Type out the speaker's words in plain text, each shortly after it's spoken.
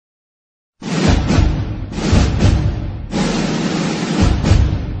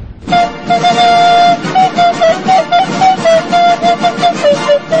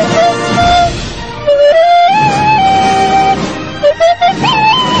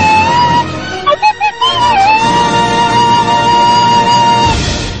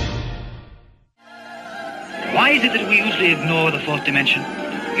fourth dimension.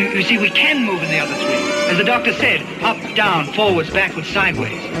 You see, we can move in the other three. As the doctor said, up, down, forwards, backwards,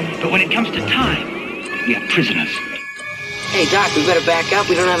 sideways. But when it comes to time, we are prisoners. Hey, Doc, we better back up.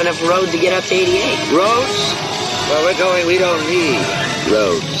 We don't have enough road to get up to 88. Roads? Where we're going, we don't need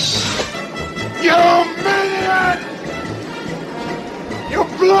roads. You maniac! You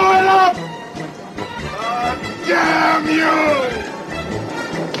blew it up! Damn you!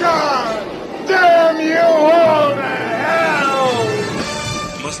 God damn you all to hell!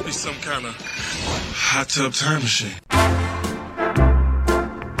 Must be some kind of hot tub time machine.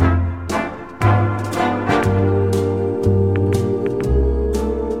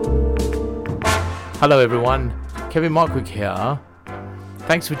 Hello everyone, Kevin Markwick here.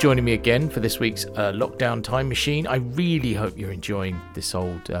 Thanks for joining me again for this week's Lockdown Time Machine. I really hope you're enjoying this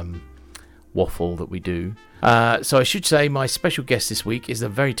old waffle that we do. So I should say my special guest this week is the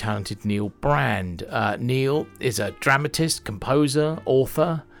very talented Neil Brand. Neil is a dramatist, composer,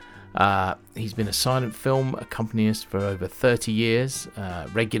 author. He's been a silent film accompanist for over 30 years,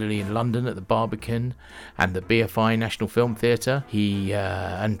 regularly in London at the Barbican and the BFI National Film Theatre.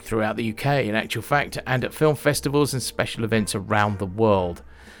 And throughout the UK, in actual fact, and at film festivals and special events around the world.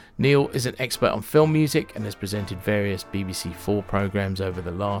 Neil is an expert on film music and has presented various BBC 4 programmes over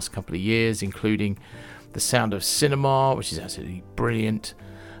the last couple of years, including The Sound of Cinema, which is absolutely brilliant.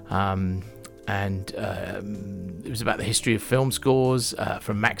 It was about the history of film scores,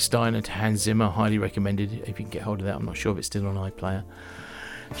 from Max Steiner to Hans Zimmer. Highly recommended if you can get hold of that. I'm not sure if it's still on iPlayer.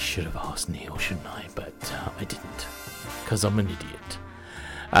 Should have asked Neil, shouldn't I? But I didn't, because I'm an idiot.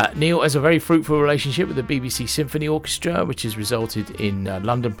 Neil has a very fruitful relationship with the BBC Symphony Orchestra, which has resulted in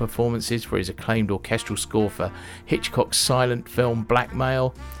London performances for his acclaimed orchestral score for Hitchcock's silent film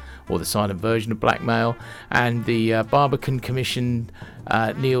Blackmail, or the silent version of Blackmail, and the Barbican commissioned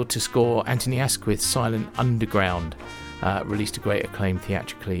Neil to score Anthony Asquith's Silent Underground, released to great acclaim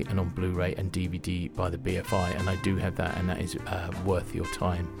theatrically and on Blu-ray and DVD by the BFI, and I do have that, and that is worth your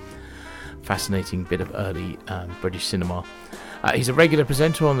time. Fascinating bit of early British cinema. He's a regular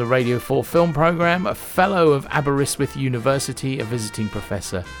presenter on the Radio 4 film programme, a fellow of Aberystwyth University, a visiting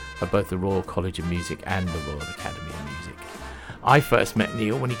professor of both the Royal College of Music and the Royal Academy of Music. I first met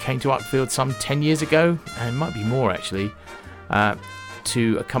Neil when he came to Uckfield some 10 years ago, and it might be more actually,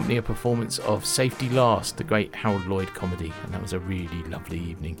 to accompany a performance of Safety Last, the great Harold Lloyd comedy, and that was a really lovely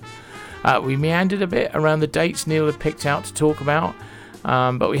evening. We meandered a bit around the dates Neil had picked out to talk about,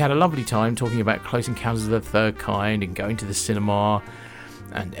 but we had a lovely time talking about Close Encounters of the Third Kind and going to the cinema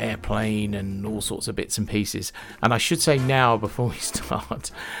and Airplane and all sorts of bits and pieces. And I should say now, before we start,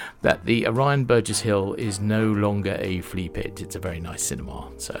 that the Orion Burgess Hill is no longer a flea pit. It's a very nice cinema,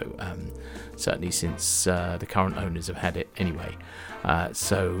 so certainly since the current owners have had it anyway. If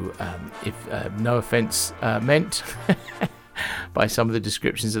no offence meant by some of the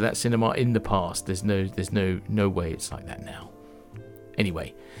descriptions of that cinema in the past, there's no way it's like that now.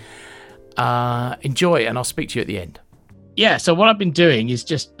 Anyway, enjoy, and I'll speak to you at the end. Yeah, so what I've been doing is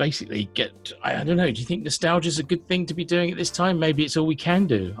just basically I don't know, do you think nostalgia is a good thing to be doing at this time? Maybe it's all we can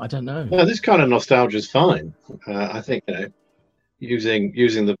do. I don't know. No, this kind of nostalgia is fine. I think, using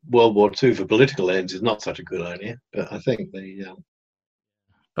the World War II for political ends is not such a good idea, but I think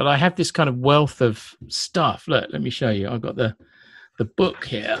But I have this kind of wealth of stuff. Look, let me show you. I've got the book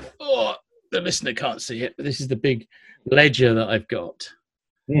here. Oh, the listener can't see it, but this is the big ledger that I've got.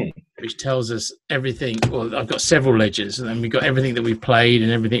 Which tells us everything. Well, I've got several ledgers, and then we've got everything that we played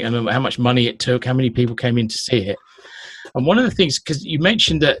and everything, and how much money it took, how many people came in to see it. And one of the things, because you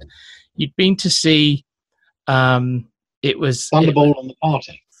mentioned that you'd been to see, it was Thunderball and the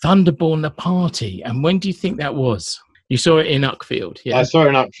Party. Thunderball and the Party. And when do you think that was? You saw it in Uckfield, yeah? I saw it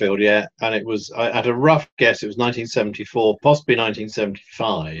in Uckfield, yeah, and it was, at a rough guess, it was 1974, possibly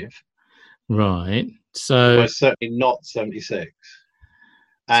 1975. Right. So it was certainly not 76.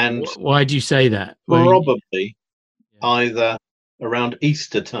 And so why do you say that? Probably either around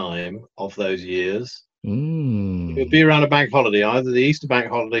Easter time of those years. It would be around a bank holiday, either the Easter bank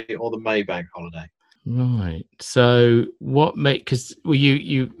holiday or the May bank holiday. Right. So what made? Because were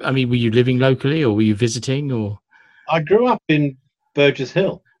you? I mean, were you living locally or were you visiting? Or I grew up in Burgess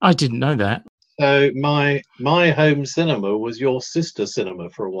Hill. I didn't know that. So my home cinema was your sister cinema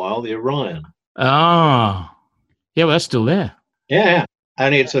for a while, the Orion. Ah, yeah. Well, that's still there. Yeah.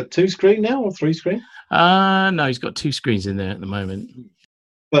 Only it's a 2-screen now or 3-screen? No, he's got 2 screens in there at the moment.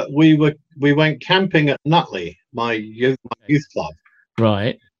 But we went camping at Nutley, my youth club.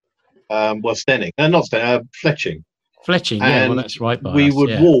 Right. Stenning. Not Stenning, Fletching. Fletching, yeah, well that's right by we us,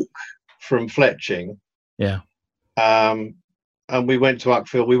 would walk from Fletching. Yeah. And we went to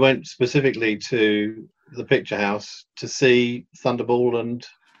Uckfield. We went specifically to the Picture House to see Thunderball and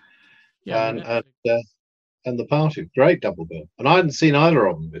the Party. Great double bill, and I hadn't seen either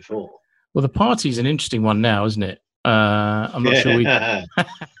of them before. Well, the Party's an interesting one now, isn't it? I'm not sure we.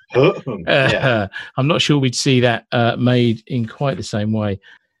 I'm not sure we'd see that made in quite the same way.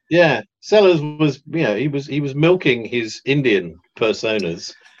 Yeah, Sellers was, he was milking his Indian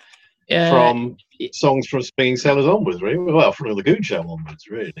personas from songs from Swinging Sellers onwards, really. Well, from the Goon Show onwards,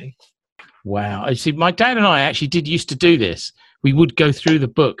 really. Wow. You see, my dad and I actually used to do this. We would go through the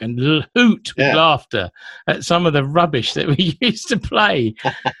book and hoot with laughter at some of the rubbish that we used to play.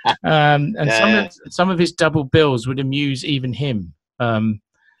 Some of his double bills would amuse even him. The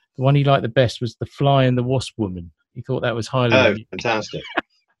one he liked the best was The Fly and the Wasp Woman. He thought that was highly... Oh, fantastic.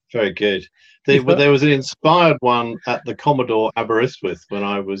 Very good. There was an inspired one at the Commodore Aberystwyth when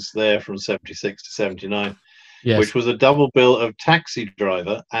I was there from 76 to 79, which was a double bill of Taxi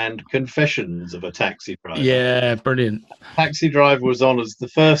Driver and Confessions of a Taxi Driver. Yeah, brilliant. Taxi Driver was on as the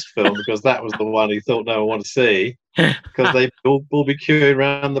first film because that was the one he thought no one wanted to see, because they will be queuing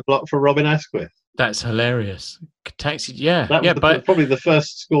around the block for Robin Asquith. That's hilarious. Taxi, but probably the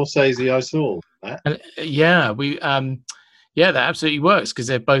first Scorsese I saw. That absolutely works because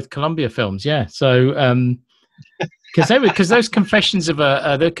they're both Columbia films. Yeah, so because those Confessions of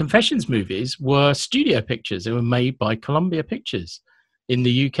the Confessions movies were studio pictures. They were made by Columbia Pictures in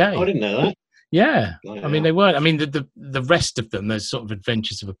the UK. I didn't know that. Yeah, I mean they weren't. I mean the rest of them, those sort of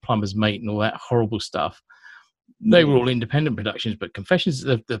Adventures of a Plumber's Mate and all that horrible stuff, they were all independent productions. But Confessions,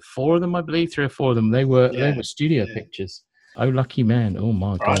 the four of them, I believe, 3 or 4 of them, they were studio pictures. Oh, Lucky Man! Oh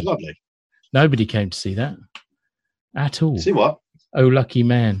my God, lovely. Nobody came to see that at all. See what? Oh, Lucky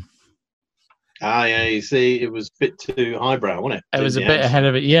Man. Ah, yeah, you see, it was a bit too highbrow, wasn't it? It was a bit ahead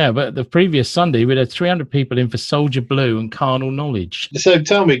of it, yeah. But the previous Sunday, we had 300 people in for Soldier Blue and Carnal Knowledge. So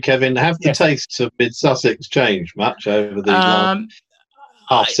tell me, Kevin, have the tastes of Mid-Sussex changed much over the last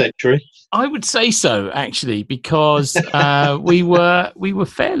half-century? I would say so, actually, because we were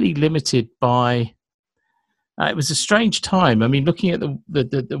fairly limited by... it was a strange time. I mean, looking at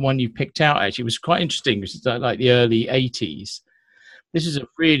the one you picked out, actually, was quite interesting. It was like the early 80s. This is a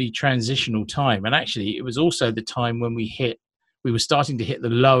really transitional time. And actually, it was also the time when we were starting to hit the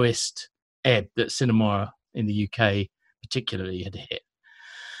lowest ebb that cinema in the UK particularly had hit.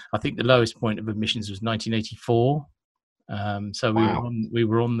 I think the lowest point of admissions was 1984. So we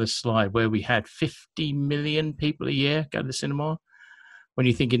were on the slide where we had 50 million people a year go to the cinema. When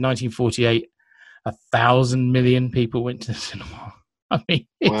you think in 1948, 1,000 million people went to the cinema. I mean,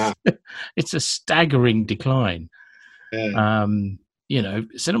 it's a staggering decline. Yeah.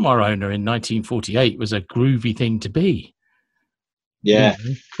 Cinema owner in 1948 was a groovy thing to be. Yeah.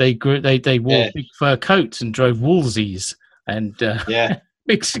 They wore big fur coats and drove Woolseys and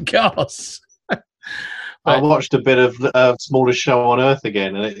big cigars. I watched a bit of Smallest Show on Earth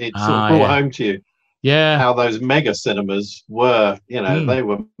again, and it sort of brought home to you. Yeah, how those mega cinemas were, they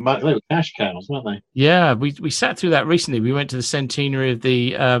were cash cows, weren't they? Yeah, we sat through that recently. We went to the centenary of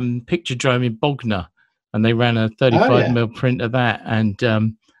the Picturedrome in Bognor, and they ran a 35mm print of that.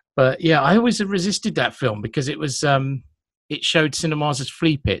 And but yeah, I always resisted that film because it was it showed cinemas as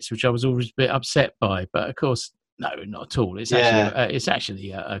flea pits, which I was always a bit upset by. But of course, no, not at all. It's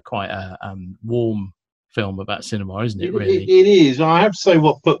actually quite a warm film about cinema, isn't it? Really, it is. I have to say,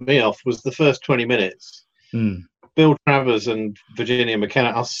 what put me off was the first 20 minutes. Bill Travers and Virginia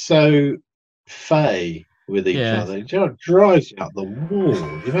McKenna are so fey with each other. It just drives you up the wall.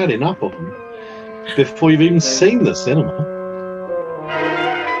 You've had enough of them before you've even seen the cinema.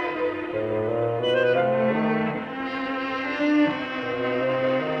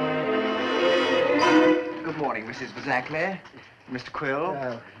 Good morning, Mrs. Bazzackley, Mr.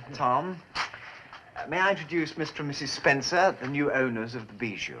 Quill, Tom. May I introduce Mr. and Mrs. Spencer, the new owners of the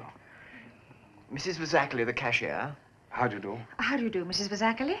Bijou. Mrs. Bazzackley, the cashier. How do you do? How do you do, Mrs.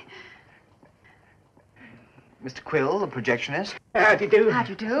 Bazzackley? Mr. Quill, the projectionist. How do you do? How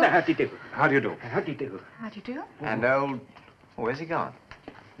do you do? How do you do? How do you do? How do you do? How do you do? And old... Oh, where's he gone?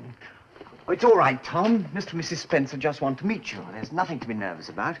 Oh, it's all right, Tom. Mr. and Mrs. Spencer just want to meet you. There's nothing to be nervous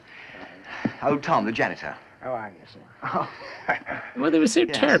about. Old Tom, the janitor. How are you, sir? Oh. Well, they were so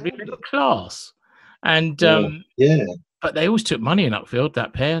terribly middle class. And but they always took money in Uckfield,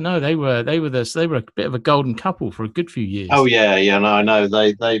 that pair. No, they were a bit of a golden couple for a good few years. Oh yeah, no, I know.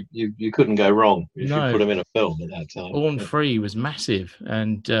 You couldn't go wrong if you put them in a film at that time. Born Free was massive,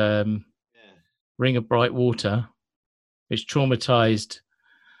 and Ring of Bright Water, which traumatized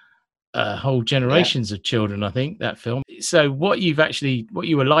whole generations of children. I think that film. So what you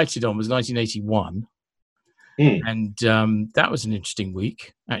alighted on was 1981. And that was an interesting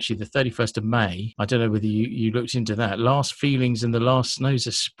week. Actually, the 31st of May, I don't know whether you looked into that. Last Feelings and the Last Snows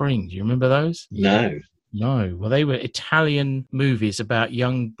of Spring. Do you remember those? No. No. Well, they were Italian movies about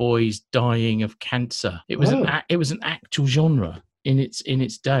young boys dying of cancer. It was an actual genre in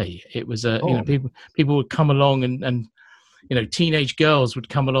its day. It was people would come along and teenage girls would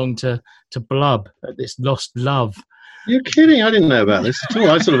come along to blub at this lost love. You're kidding! I didn't know about this at all.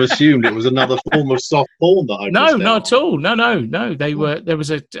 I sort of assumed it was another form of soft porn that I missed out. Not at all. No. There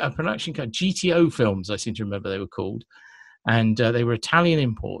was a production called GTO Films, I seem to remember they were called, and they were Italian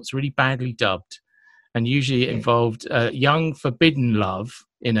imports, really badly dubbed, and usually it involved young forbidden love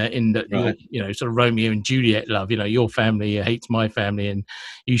in sort of Romeo and Juliet love. Your family hates my family, and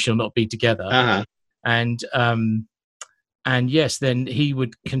you shall not be together. Uh-huh. And yes, then he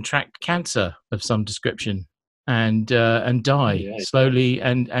would contract cancer of some description and die slowly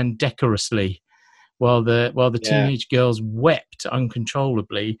and decorously, while the teenage girls wept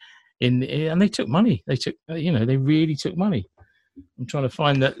uncontrollably. And they took money. They really took money. I'm trying to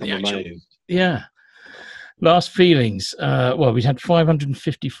find that. Last Feelings. We had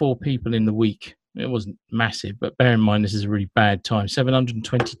 554 people in the week. It wasn't massive, but bear in mind this is a really bad time.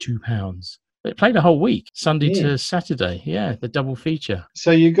 £722. It played a whole week, Sunday to Saturday. Yeah, the double feature. So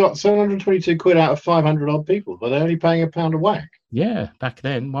you got 722 quid out of 500 odd people, but they're only paying £1 a whack. Yeah, back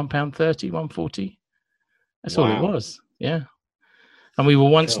then, £1.30, £1.40. That's all it was. Yeah. And we were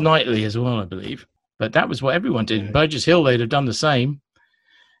once nightly as well, I believe. But that was what everyone did. In Burgess Hill, they'd have done the same.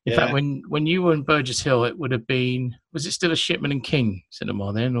 In fact, when you were in Burgess Hill, it would have been, was it still a Shipman and King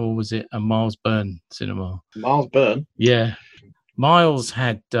cinema then, or was it a Miles Byrne cinema? Miles Byrne? Yeah. Miles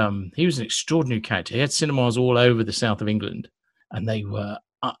had, he was an extraordinary character. He had cinemas all over the south of England, and they were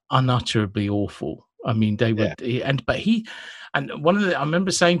unutterably awful. I mean, they were, I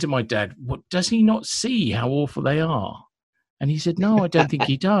remember saying to my dad, does he not see how awful they are? And he said, no, I don't think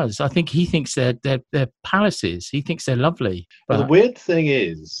he does. I think he thinks they're palaces. He thinks they're lovely. But the weird thing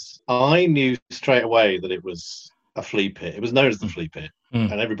is, I knew straight away that it was a flea pit. It was known as the flea pit,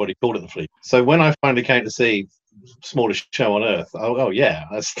 and everybody called it the flea. So when I finally came to see Smallest Show on Earth,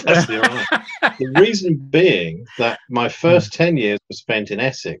 that's the Orion. The reason being that my first 10 years were spent in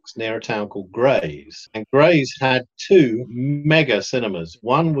Essex, near a town called Grays, and Grays had two mega cinemas.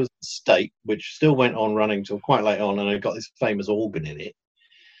 One was the State, which still went on running till quite late on, and it got this famous organ in it,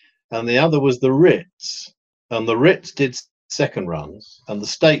 and the other was the Ritz, and the Ritz did second runs, and the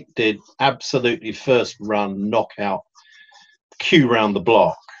State did absolutely first run knockout queue round the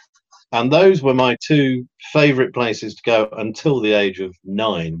block. And those were my two favourite places to go until the age of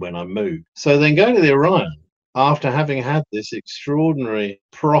 9 when I moved. So then going to the Orion, after having had this extraordinary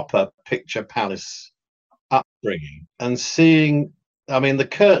proper picture palace upbringing and seeing, I mean, the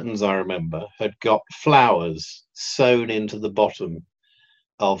curtains, I remember, had got flowers sewn into the bottom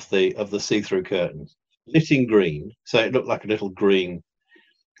of the see-through curtains, lit in green, so it looked like a little green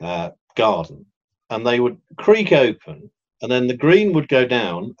garden. And they would creak open, and then the green would go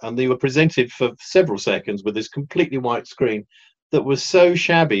down, and they were presented for several seconds with this completely white screen that was so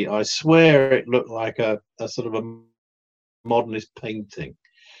shabby, I swear it looked like a sort of a modernist painting.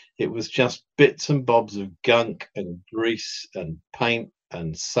 It was just bits and bobs of gunk and grease and paint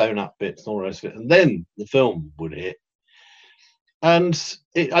and sewn up bits and all the rest of it. And then the film would hit. And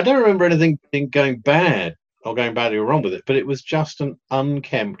I don't remember anything going bad or going badly or wrong with it, but it was just an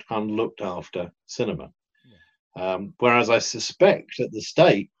unkempt, unlooked after cinema. Whereas I suspect at the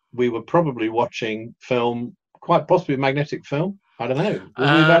State, we were probably watching film, quite possibly magnetic film. I don't know.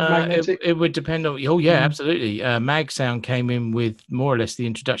 Magnetic? It would depend on. Oh yeah, absolutely. Mag Sound came in with more or less the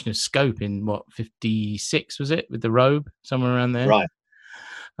introduction of scope in 56 was it, with the Robe, somewhere around there, right?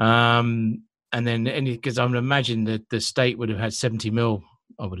 And then because I would imagine that the State would have had 70mm.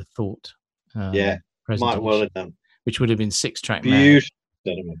 I would have thought. Might well have done. Which would have been 6-track. Beautiful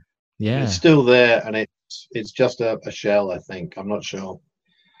cinema. Yeah, it's still there, and it's just a shell. I think. I'm not sure.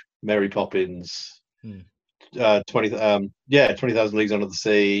 Mary Poppins. 20,000 Leagues Under the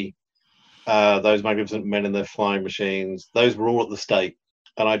Sea, those Magnificent Men in their Flying Machines, those were all at the State,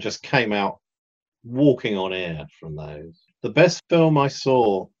 and I just came out walking on air from those. The best film I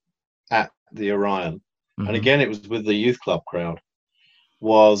saw at the Orion, and again it was with the youth club crowd,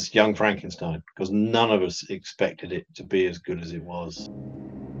 was Young Frankenstein, because none of us expected it to be as good as it was.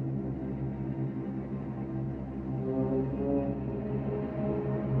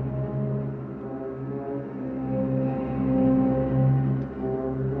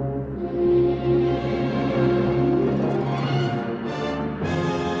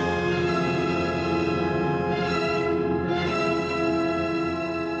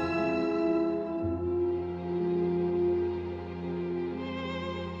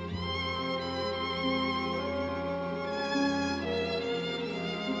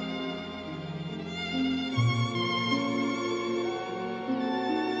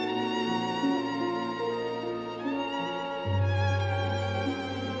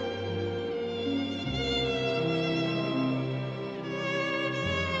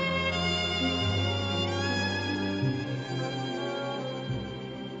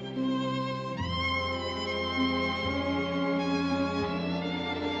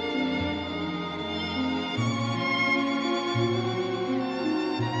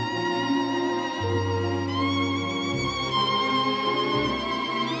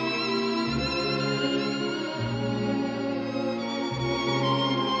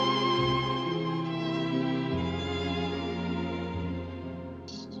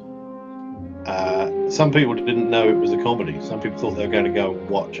 some people didn't know it was a comedy. Some people thought they were going to go and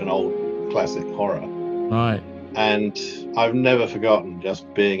watch an old classic horror. Right. And I've never forgotten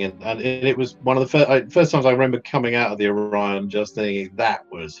just being in, and it was one of the first times I remember coming out of the Orion just thinking that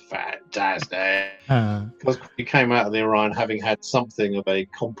was fantastic. Because you came out of the Orion having had something of a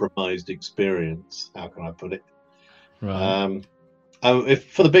compromised experience. How can I put it? Right.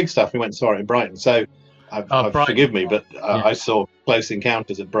 For the big stuff, we went and saw it in Brighton. So, forgive me, but Yeah. I saw Close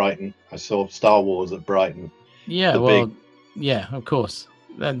Encounters at Brighton. I saw Star Wars at Brighton. Yeah, yeah, of course.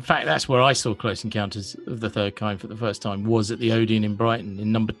 In fact, that's where I saw Close Encounters of the Third Kind for the first time, was at the Odeon in Brighton in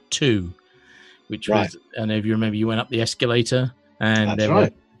number 2, which was, I don't know if you remember, you went up the escalator, and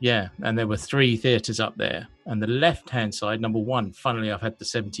there were 3 theatres up there. And the left-hand side, number 1, funnily, I've had the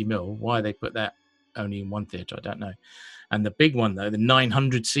 70mm. Why they put that only in one theatre, I don't know. And the big one, though, the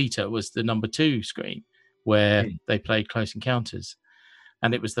 900-seater, was the number 2 screen where they played Close Encounters.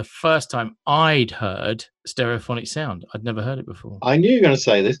 And it was the first time I'd heard stereophonic sound. I'd never heard it before. I knew you were going to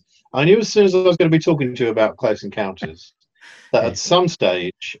say this. I knew as soon as I was going to be talking to you about Close Encounters that at some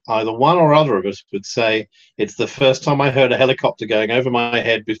stage, either one or other of us would say, it's the first time I heard a helicopter going over my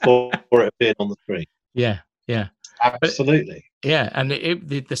head before it appeared on the screen. Yeah. Absolutely. And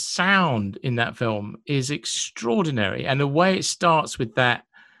the sound in that film is extraordinary. And the way it starts with that,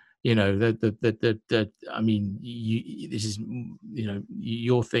 you know, I mean, this is, you know,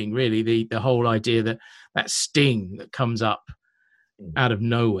 your thing, really, the whole idea that sting that comes up out of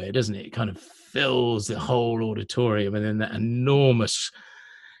nowhere, doesn't it? It kind of fills the whole auditorium, and then that enormous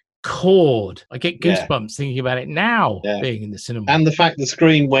chord. I get goosebumps thinking about it now, being in the cinema. And the fact the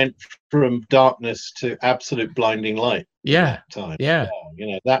screen went from darkness to absolute blinding light. That time. You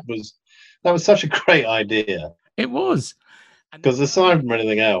know, that was such a great idea. It was. Because aside from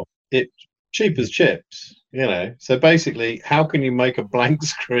anything else, it's cheap as chips, you know. So basically, how can you make a blank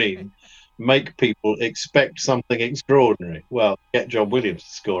screen make people expect something extraordinary? Well, get John Williams to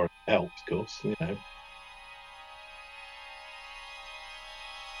score it helps, of course, you know.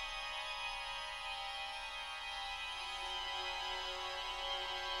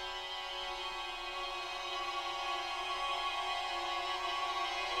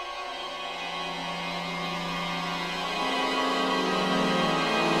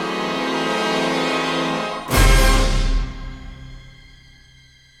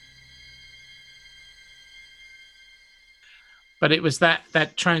 But it was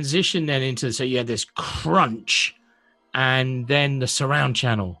that transition then into, so you had this crunch and then the surround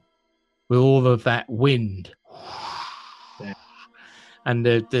channel with all of that wind. And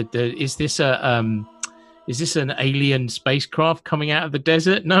is this an alien spacecraft coming out of the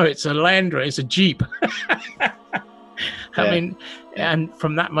desert? No, it's a Land Rover, it's a Jeep. I mean, and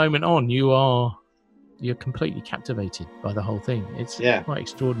from that moment on, you're completely captivated by the whole thing. It's quite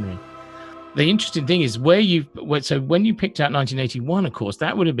extraordinary. The interesting thing is when you picked out 1981, of course,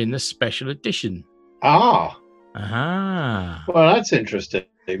 that would have been the special edition. Well, that's interesting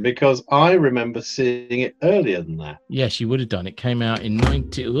because I remember seeing it earlier than that. Yes, you would have done. It came out in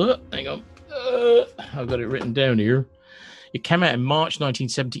hang on. I've got it written down here. It came out in March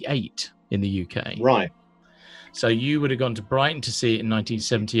 1978 in the UK. Right. So you would have gone to Brighton to see it in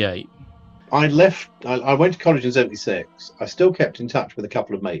 1978. I went to college in 76. I still kept in touch with a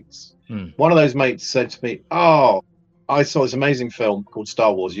couple of mates. One of those mates said to me, "Oh, I saw this amazing film called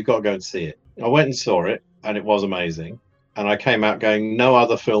Star Wars. You've got to go and see it." I went and saw it, and it was amazing. And I came out going, "No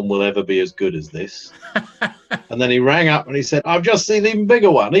other film will ever be as good as this." And then he rang up and he said, "I've just seen an even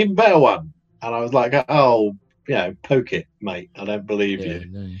bigger one, even better one." And I was like, "Oh, you know, poke it, mate. I don't believe you."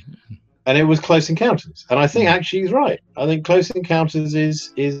 No. And it was Close Encounters. And I think actually he's right. I think Close Encounters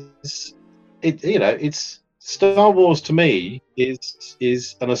is it's Star Wars to me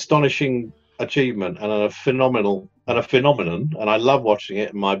is an astonishing achievement and a phenomenon, and I love watching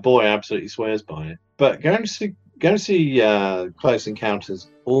it, and my boy absolutely swears by it. But going to see Close Encounters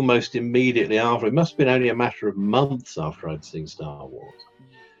almost immediately after, it must have been only a matter of months after I'd seen Star Wars,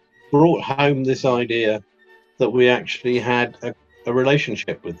 brought home this idea that we actually had a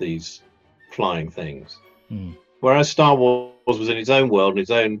relationship with these flying things. Whereas Star Wars was in its own world, in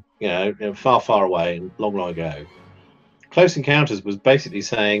its own, you know, far, far away and long, long ago. Close Encounters was basically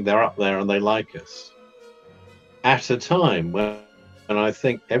saying they're up there and they like us. At a time when I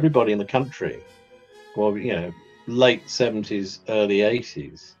think everybody in the country, well, you know, late 70s, early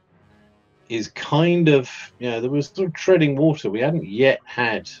 80s, is kind of, you know, there was sort of treading water. We hadn't yet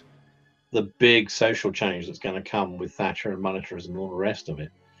had the big social change that's going to come with Thatcher and monetarism and all the rest of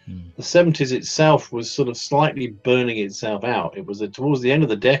it. The 70s itself was sort of slightly burning itself out. It was towards the end of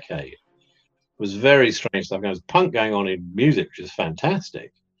the decade. It was very strange stuff. There was punk going on in music, which is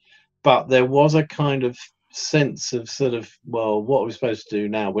fantastic. but there was a kind of sense of sort of, well, what are we supposed to do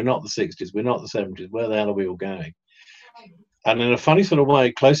now? We're not the 60s, we're not the 70s. Where the hell are we all going? And in a funny sort of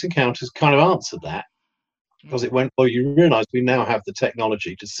way, Close Encounters kind of answered that, because it went, well, you realise we now have the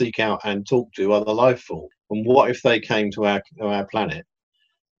technology to seek out and talk to other life forms. And what if they came to our planet?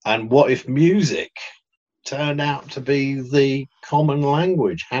 And what if music turned out to be the common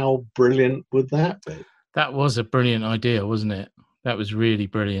language? How brilliant would that be? That was a brilliant idea, wasn't it? That was really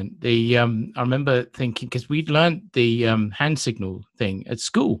brilliant. I remember thinking, because we'd learned the hand signal thing at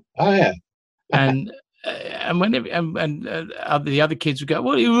school. Oh yeah. And when the other kids would go,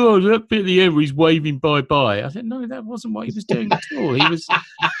 "Well, that bit at the end where he's waving bye bye." I said, "No, that wasn't what he was doing at all. He was."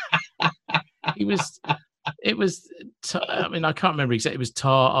 It was. I mean, I can't remember exactly. It was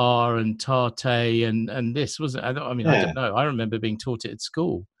tar and tarte and this wasn't. I don't know. I remember being taught it at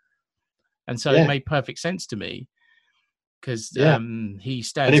school, and so it made perfect sense to me. Because he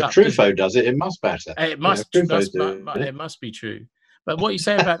stands and if up. Truffaut does it, it must matter. It must be true. But what you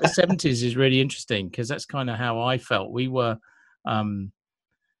say about the 70s is really interesting, because that's kind of how I felt. We were, I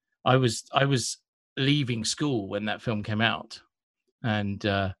was leaving school when that film came out, and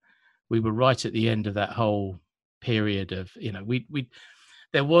we were right at the end of that whole period of,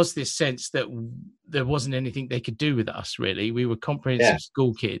 there was this sense that there wasn't anything they could do with us, really. We were comprehensive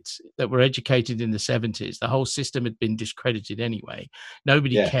school kids that were educated in the 70s. The whole system had been discredited anyway.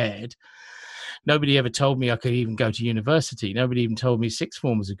 Nobody cared. Nobody ever told me I could even go to university. Nobody even told me sixth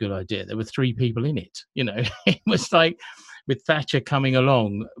form was a good idea. There were 3 people in it. It was like, with Thatcher coming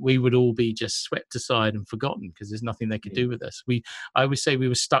along, we would all be just swept aside and forgotten, because there's nothing they could do with us. I always say we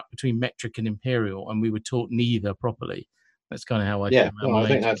were stuck between metric and imperial, and we were taught neither properly. That's kind of how I feel about my I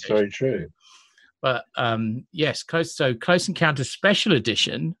think education. that's very true. But yes, Close Encounters Special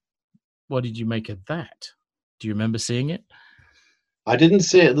Edition. What did you make of that? Do you remember seeing it? I didn't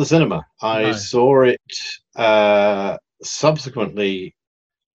see it at the cinema. I saw it subsequently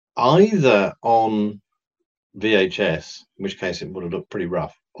either on VHS, in which case it would have looked pretty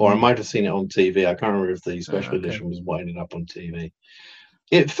rough, or I might have seen it on TV. I can't remember if the special edition was what ended up on TV.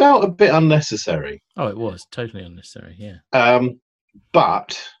 It felt a bit unnecessary. Oh, it was totally unnecessary, yeah.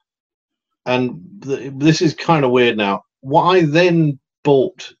 This is kind of weird now. What I then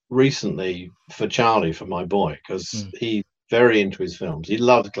bought recently for Charlie, for my boy, because he's very into his films. He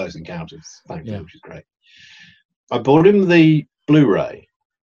loves Close Encounters, thankfully, which is great. I bought him the Blu-ray,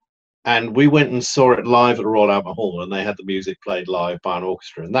 and we went and saw it live at the Royal Albert Hall, and they had the music played live by an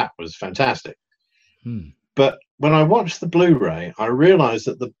orchestra, and that was fantastic. But when I watched the Blu-ray, I realized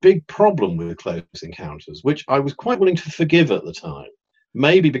that the big problem with Close Encounters, which I was quite willing to forgive at the time,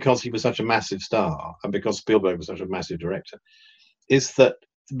 maybe because he was such a massive star and because Spielberg was such a massive director, is that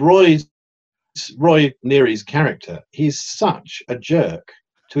Roy Neary's character, he's such a jerk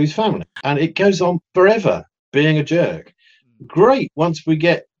to his family, and it goes on forever being a jerk. Great, once we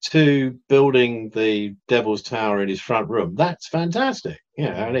get to building the Devil's Tower in his front room, that's fantastic,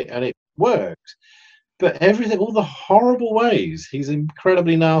 and it works. But everything, all the horrible ways, he's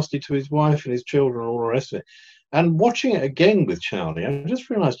incredibly nasty to his wife and his children and all the rest of it. And watching it again with Charlie, I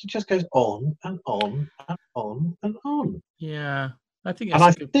just realised it just goes on and on and on and on. Yeah. I think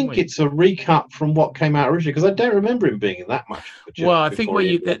it's a recut from what came out originally, because I don't remember him being in that much. Well, I think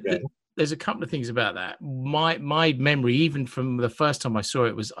there's a couple of things about that. My memory, even from the first time I saw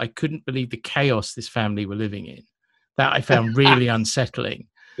it, was I couldn't believe the chaos this family were living in. That I found really unsettling.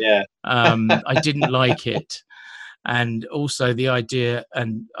 Yeah. I didn't like it. And also the idea,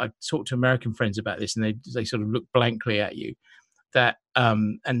 and I talked to American friends about this, and they sort of look blankly at you, that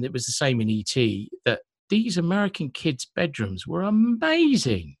and it was the same in E.T., that these American kids' bedrooms were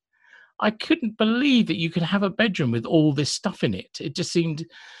amazing. I couldn't believe that you could have a bedroom with all this stuff in it. It just seemed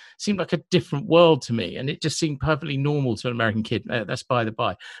like a different world to me, and it just seemed perfectly normal to an American kid. That's by the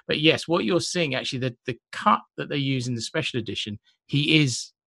by. But yes, what you're seeing, actually, the cut that they use in the special edition, he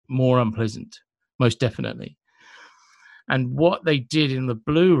is more unpleasant, most definitely. And what they did in the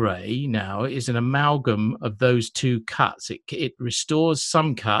Blu-ray now is an amalgam of those 2 cuts. It restores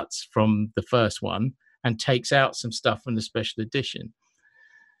some cuts from the first one and takes out some stuff from the special edition.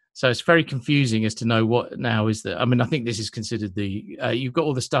 So it's very confusing as to know what now is the. I mean, I think this is considered the. You've got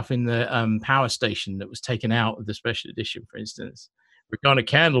all the stuff in the power station that was taken out of the special edition, for instance. We're going to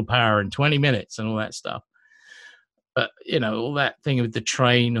candle power in 20 minutes and all that stuff. But all that thing with the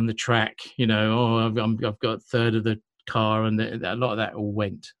train on the track. I've got a third of the car, and a lot of that all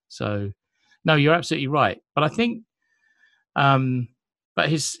went. So, no, you're absolutely right. But I think, but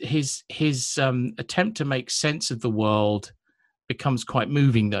his attempt to make sense of the world becomes quite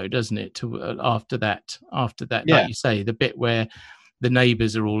moving, though, doesn't it? After that, like you say, the bit where the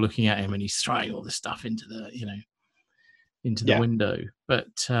neighbours are all looking at him, and he's throwing all the stuff into the the window.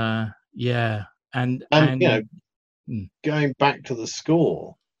 But yeah, and going back to the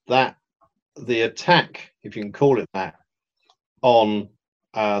score, that the attack, if you can call it that, on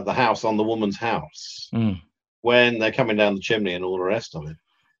the house, on the woman's house, when they're coming down the chimney and all the rest of it,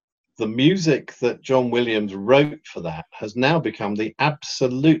 the music that John Williams wrote for that has now become the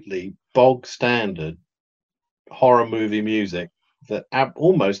absolutely bog standard horror movie music that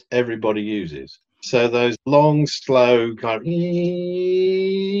almost everybody uses. So those long, slow kind of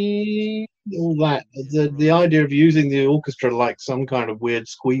all that, the idea of using the orchestra like some kind of weird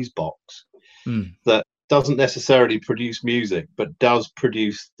squeeze box that doesn't necessarily produce music, but does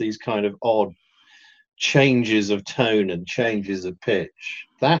produce these kind of odd changes of tone and changes of pitch.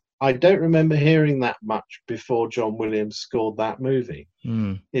 That I don't remember hearing that much before John Williams scored that movie.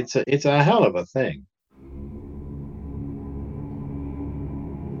 It's a hell of a thing.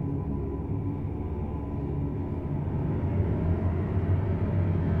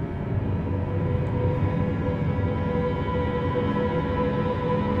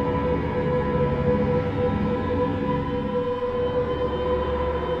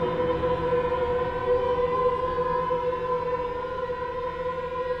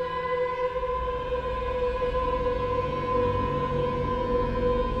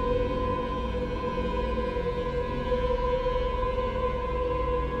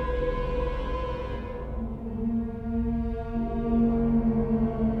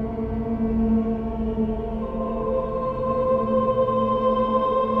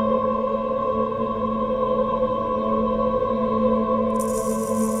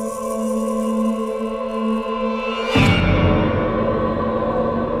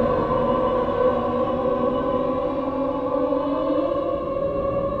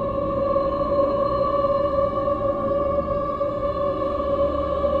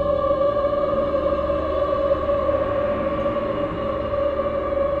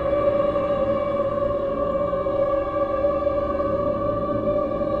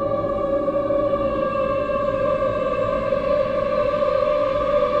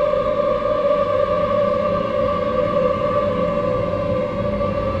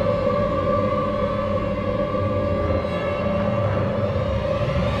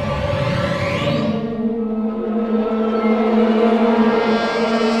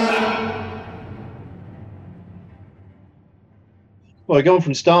 Well, going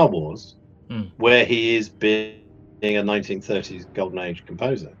from Star Wars, where he is being a 1930s golden age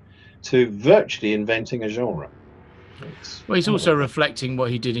composer, to virtually inventing a genre. Well, he's also reflecting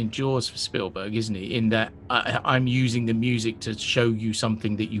what he did in Jaws for Spielberg, isn't he? In that I'm using the music to show you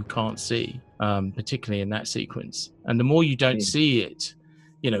something that you can't see, particularly in that sequence. And the more you don't see it,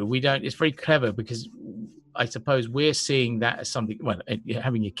 it's very clever, because I suppose we're seeing that as something, well,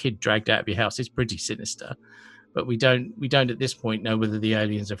 having your kid dragged out of your house is pretty sinister. But we don't at this point know whether the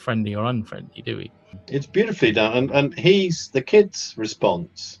aliens are friendly or unfriendly, do we? It's beautifully done, and the kid's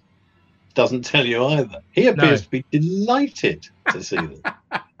response doesn't tell you either. He appears to be delighted to see them,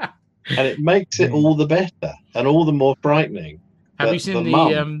 and it makes it all the better and all the more frightening. Have you seen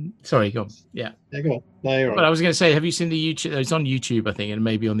the? Sorry, go on. Yeah, go on. No, you're right. But I was going to say, have you seen the YouTube? It's on YouTube, I think, and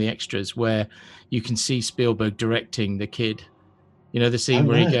maybe on the extras, where you can see Spielberg directing the kid. The scene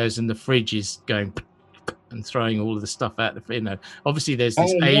where he goes and the fridge is going and throwing all of the stuff out. Obviously there's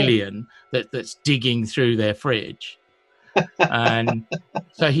this alien that's digging through their fridge, and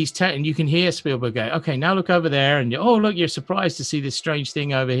so he's and you can hear Spielberg go, "Okay, now look over there," and look, you're surprised to see this strange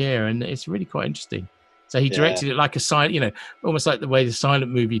thing over here, and it's really quite interesting. So he directed it like a silent, almost like the way the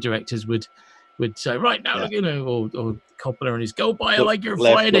silent movie directors would say, "Right now, look," or Coppola and his "Go by it like you're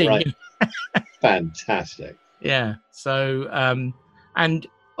fighting." Right. Fantastic. Yeah. So and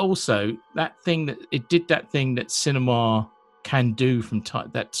also that thing that cinema can do from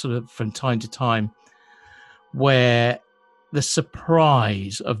time to time, where the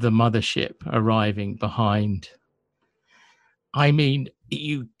surprise of the mothership arriving behind. I mean,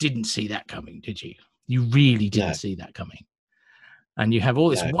 you didn't see that coming, did you? You really didn't see that coming. And you have all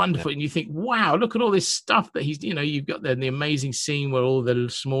this wonderful, and you think, wow, look at all this stuff that he's, you've got the amazing scene where all the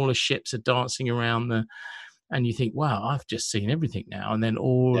smaller ships are dancing around and you think, wow, I've just seen everything now. And then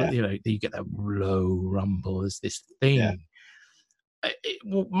you get that low rumble as this thing. Yeah. It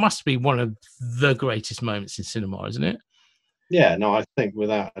must be one of the greatest moments in cinema, isn't it? Yeah, no, I think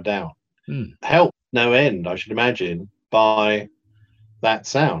without a doubt. Helped no end, I should imagine, by that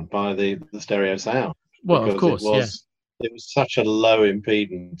sound, by the stereo sound. Well, of course, it was such a low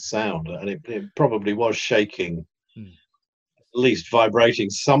impedance sound, and it probably was shaking, at least vibrating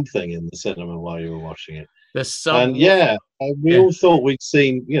something in the cinema while you were watching it. The sub. And we all thought we'd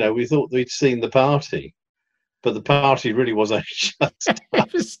seen, we thought we'd seen the party, but the party really was only just.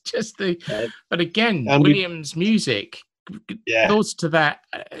 It was just but again, Williams' music builds to that.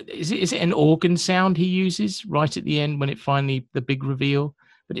 Is it an organ sound he uses right at the end when it finally the big reveal?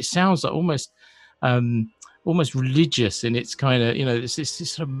 But it sounds like almost religious in its kind of, this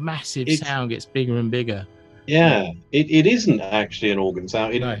sort of massive sound gets bigger and bigger. Yeah, it isn't actually an organ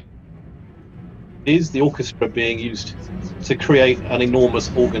sound. No. It is the orchestra being used to create an enormous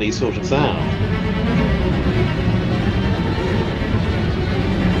organ-y sort of sound.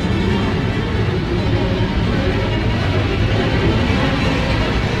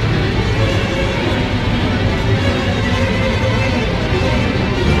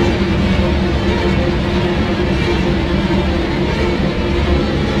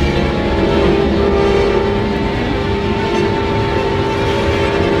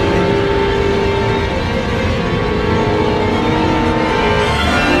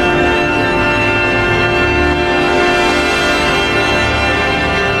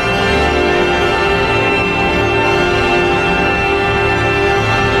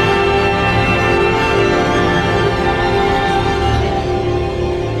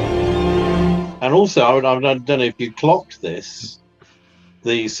 Also, I don't know if you clocked this,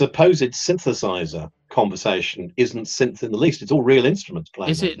 the supposed synthesizer conversation isn't synth in the least. It's all real instruments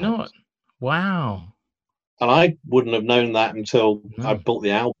playing. Is it not? Wow. And I wouldn't have known that until I bought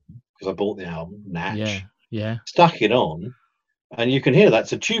the album, because I bought the album, Natch. Yeah. Stuck it on, and you can hear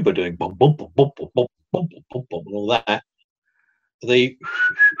that's a tuba doing bum, bum, bum, bum, bum, bum, bum, bum, bum, and all that. The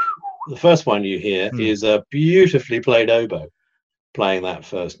first one you hear is a beautifully played oboe playing that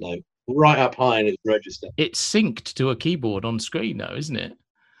first note. Right up high in its register. It's synced to a keyboard on screen, though, isn't it?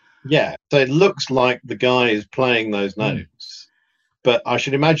 Yeah, so it looks like the guy is playing those notes. But I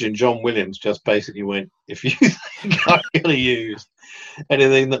should imagine John Williams just basically went, if you think I'm going to use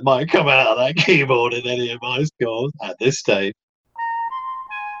anything that might come out of that keyboard in any of my scores at this stage.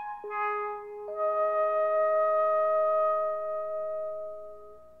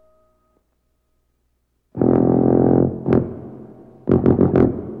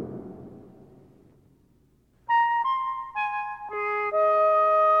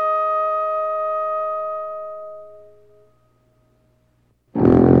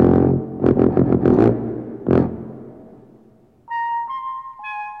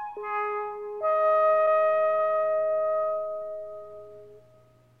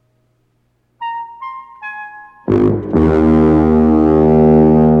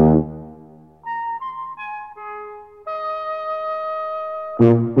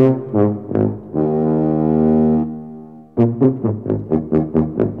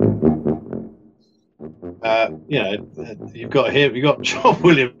 You've got John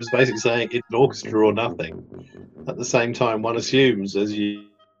Williams basically saying it's an orchestra or nothing. At the same time, one assumes as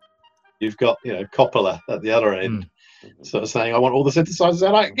you've got Coppola at the other end, sort of saying, "I want all the synthesizers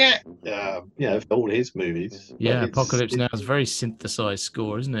that I can get." For all his movies. Yeah, Apocalypse Now is a very synthesized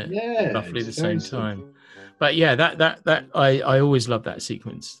score, isn't it? Yeah, roughly the same time. But yeah, that I always love that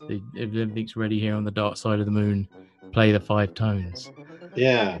sequence. If everything's ready here on the dark side of the moon, play the 5 tones.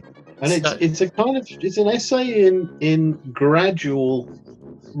 Yeah, and it's an essay in gradual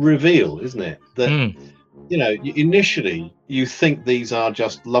reveal, isn't it? That initially you think these are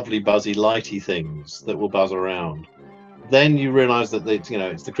just lovely, buzzy, lighty things that will buzz around. Then you realise that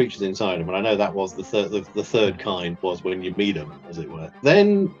it's the creatures inside them, and I know that was the third kind was when you meet them, as it were.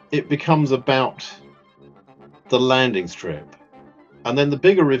 Then it becomes about the landing strip, and then the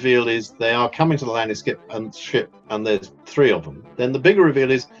bigger reveal is they are coming to the landing strip, and there's 3 of them. Then the bigger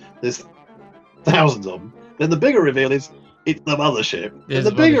reveal is there's thousands of them. Then the bigger reveal is it's the mothership. And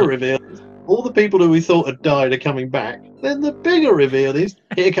the bigger reveal is all the people who we thought had died are coming back. Then the bigger reveal is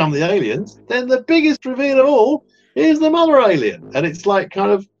here come the aliens. Then the biggest reveal of all is the mother alien. And it's like kind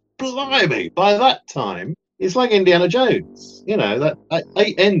of blimey. By that time, it's like Indiana Jones. That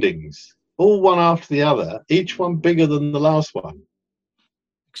 8 endings, all one after the other, each one bigger than the last one.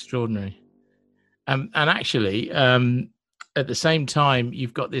 Extraordinary. And actually, at the same time,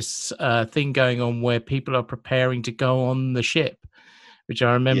 you've got this thing going on where people are preparing to go on the ship, which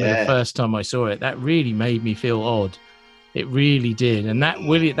I remember the first time I saw it. That really made me feel odd. It really did. And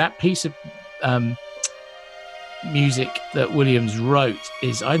that piece of music that Williams wrote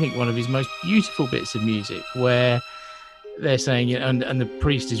is, I think, one of his most beautiful bits of music, where they're saying, and the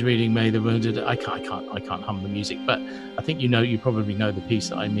priest is reading "May the wounded." I can't hum the music, but I think you probably know the piece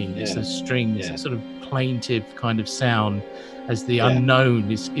that I mean. It's a string, it's a sort of plaintive kind of sound as the unknown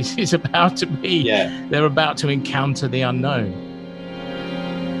is about to be. They're about to encounter the unknown.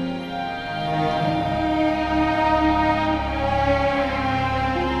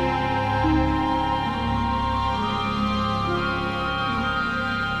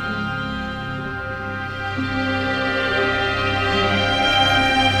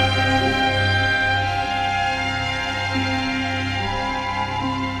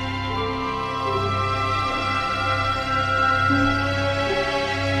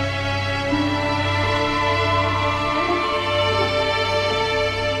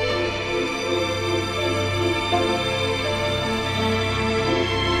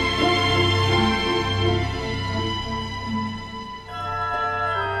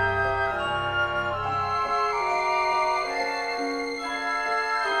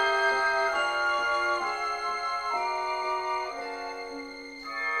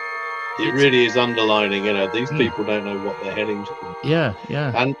 it really is underlining, these people don't know what they're heading to. Yeah.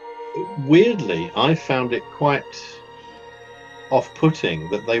 And weirdly, I found it quite off-putting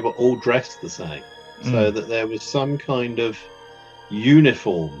that they were all dressed the same, so that there was some kind of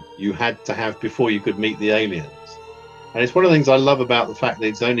uniform you had to have before you could meet the aliens. And it's one of the things I love about the fact that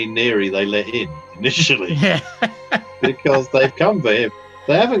it's only Neary they let in initially. Because they've come for him.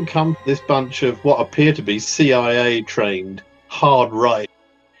 They haven't come for this bunch of what appear to be CIA-trained, hard-right,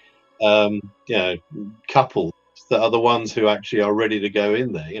 couples that are the ones who actually are ready to go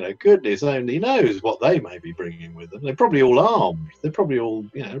in there. Goodness only knows what they may be bringing with them. They're probably all armed. They're probably all,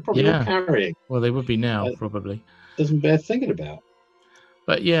 all carrying. Well, they would be now, probably. Doesn't bear thinking about.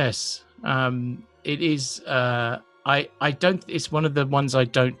 But yes, it is. I don't. It's one of the ones I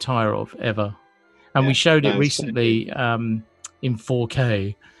don't tire of ever. And we showed it recently in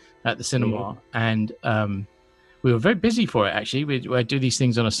 4K at the cinema, and we were very busy for it. Actually, I do these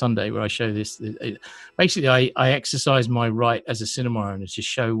things on a Sunday where I show this. Basically, I exercise my right as a cinema owner to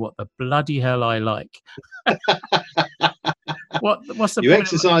show what the bloody hell I like. What's the you point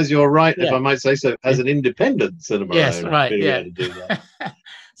exercise your right, if I might say so, as an independent cinema owner. Right. To do that.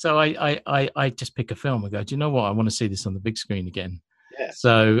 So I just pick a film and go, do you know what? I want to see this on the big screen again. Yeah.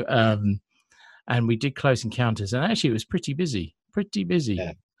 So and we did Close Encounters, and actually it was pretty busy.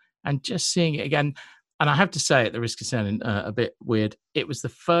 Yeah. And just seeing it again, and I have to say, at the risk of sounding a bit weird, it was the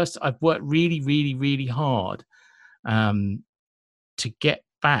first. I've worked really, really, really hard to get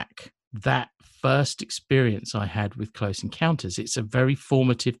back that first experience I had with Close Encounters. It's a very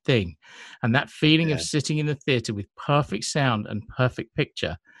formative thing, and that feeling of sitting in the theatre with perfect sound and perfect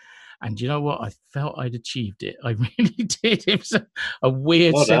picture. And you know what? I felt I'd achieved it. I really did. It was a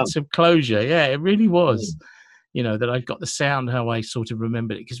weird sense of closure. Yeah, it really was. That I got the sound how I sort of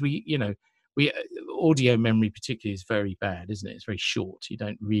remembered it, because we audio memory particularly is very bad, isn't it? It's very short. You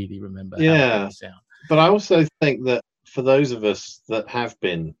don't really remember how the sound. But I also think that for those of us that have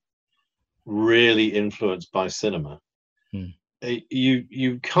been really influenced by cinema,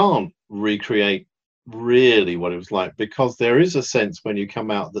 you can't recreate really what it was like, because there is a sense when you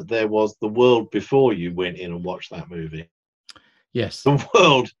come out that there was the world before you went in and watched that movie. Yes, the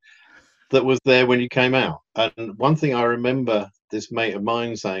world that was there when you came out. And one thing I remember this mate of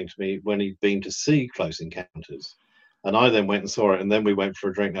mine saying to me when he'd been to see Close Encounters, and I then went and saw it, and then we went for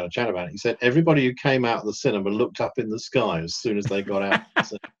a drink and had a chat about it. He said everybody who came out of the cinema looked up in the sky as soon as they got out.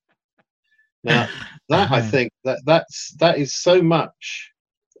 Now that I think that is so much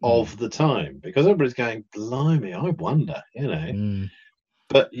of the time, because everybody's going, blimey, I wonder,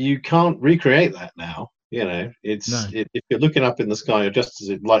 but you can't recreate that now. If you're looking up in the sky, you're just as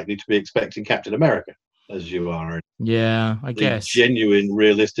likely to be expecting Captain America as you are. Yeah, I guess genuine,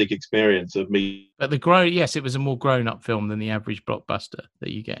 realistic experience of me. But it was a more grown-up film than the average blockbuster that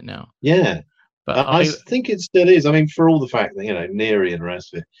you get now. Yeah, but I think it still is. I mean, for all the fact that Neary and the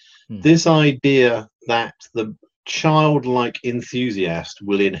rest of it, this idea that the childlike enthusiast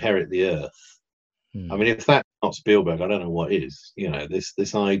will inherit the earth. I mean, if that's not Spielberg, I don't know what is.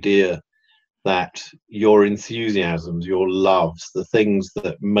 This idea that your enthusiasms, your loves, the things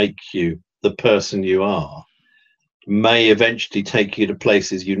that make you the person you are, may eventually take you to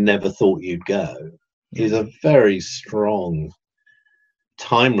places you never thought you'd go, is a very strong,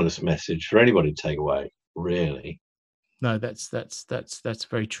 timeless message for anybody to take away, really. No, that's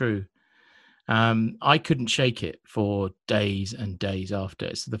very true. I couldn't shake it for days and days after.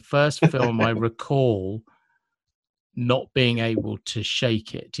 It's the first film I recall not being able to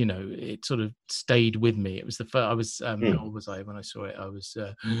shake it. It sort of stayed with me. It was the first. I was how old was I when I saw it? I was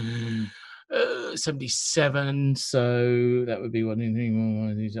 77, so that would be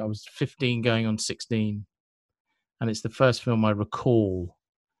I was 15 going on 16, and it's the first film I recall.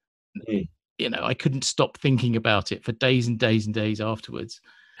 I couldn't stop thinking about it for days and days and days afterwards.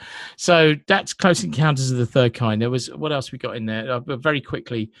 So that's Close Encounters of the Third Kind. There was, what else we got in there? I'll very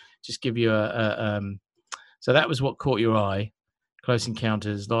quickly just give you so that was what caught your eye. Close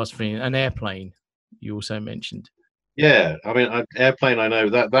Encounters, Last Free, and Airplane. You also mentioned. Yeah, I mean, Airplane. I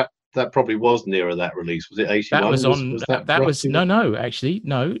know that probably was nearer that release. Was it 81? That was on. That was no. Actually,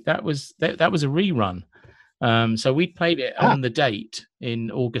 no. That was a rerun. So we played it on the date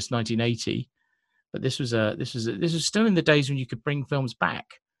in August 1980. But this was still in the days when you could bring films back,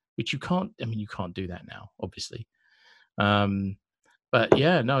 which you can't. I mean, you can't do that now, obviously. But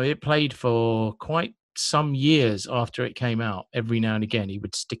yeah, no, it played for quite some years after it came out. Every now and again, he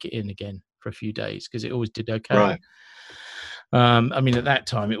would stick it in again for a few days because it always did okay. Right. I mean, at that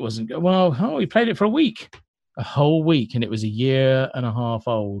time, it wasn't. Well, we played it for a whole week, and it was a year and a half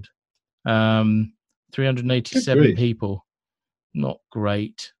old. 387 people. not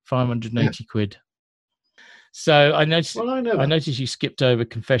great. 580 quid. So I noticed you skipped over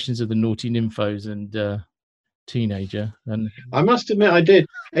Confessions of the Naughty Nymphos and Teenager. And I must admit, I did.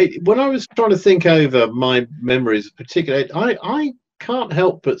 When I was trying to think over my memories, particularly, I can't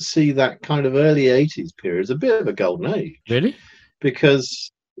help but see that kind of early 80s period as a bit of a golden age. Really?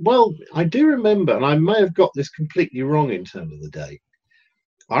 Because, well, I do remember, and I may have got this completely wrong in terms of the date.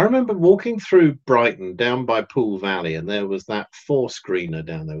 I remember walking through Brighton down by Poole Valley, and there was that 4-screener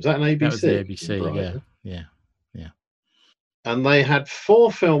down there. Was that an ABC? That was the ABC, yeah. And they had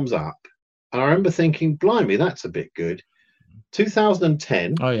 4 films up, and I remember thinking, blimey, that's a bit good.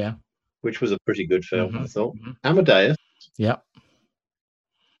 2010. Oh, yeah. Which was a pretty good film, I thought. Amadeus. Yep.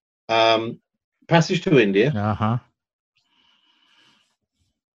 Passage to India. Uh-huh.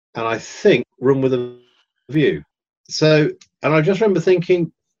 And I think Room with a View. So, and I just remember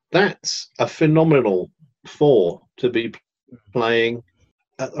thinking, that's a phenomenal 4 to be playing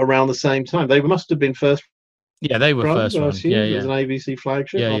around the same time. They must have been first. Yeah, they were first run. Yeah. It was an ABC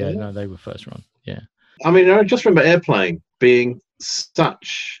flagship. Yeah. No, they were first run. Yeah. I mean, I just remember Airplane being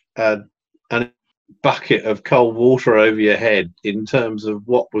such a bucket of cold water over your head in terms of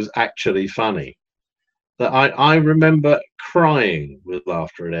what was actually funny, that I remember crying with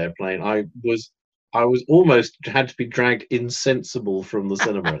laughter at Airplane. I was almost had to be dragged insensible from the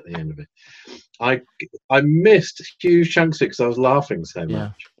cinema at the end of it. I missed huge chunks of it because I was laughing so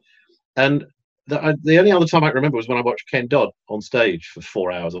much. And the only other time I can remember was when I watched Ken Dodd on stage for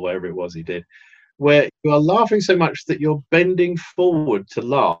 4 hours or whatever it was he did, where you are laughing so much that you're bending forward to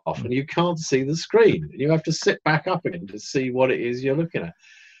laugh and you can't see the screen. You have to sit back up again to see what it is you're looking at.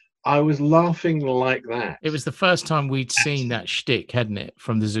 I was laughing like that. It was the first time we'd seen that shtick, hadn't it,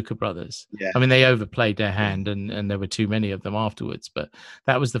 from the Zucker brothers? Yeah. I mean, they overplayed their hand and there were too many of them afterwards, but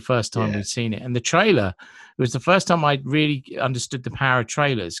that was the first time we'd seen it. And the trailer, it was the first time I really understood the power of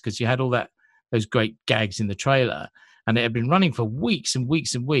trailers, because you had all those great gags in the trailer, and it had been running for weeks and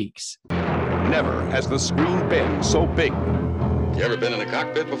weeks and weeks. Never has the screen been so big. You ever been in a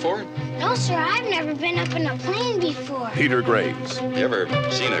cockpit before? No, sir, I've never been up in a plane before. Peter Graves. You ever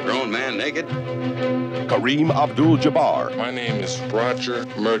seen a grown man naked? Kareem Abdul-Jabbar. My name is Roger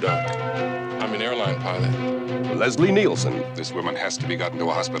Murdoch. I'm an airline pilot. Leslie Nielsen. This woman has to be gotten to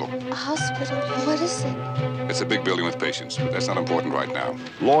a hospital. A hospital? What is it? It's a big building with patients, but that's not important right now.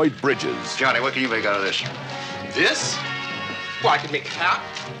 Lloyd Bridges. Johnny, what can you make out of this? This? Well, I can make a cap,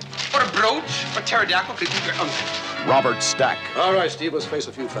 or a brooch, or pterodactyl. Robert Stack. All right, Steve, let's face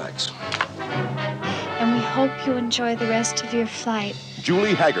a few facts. And we hope you enjoy the rest of your flight.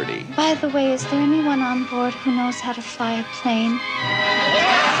 Julie Haggerty. By the way, is there anyone on board who knows how to fly a plane?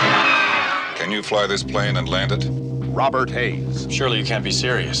 Can you fly this plane and land it? Robert Hayes. Surely you can't be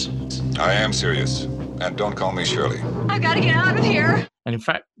serious. I am serious. And don't call me Shirley. I gotta get out of here. And in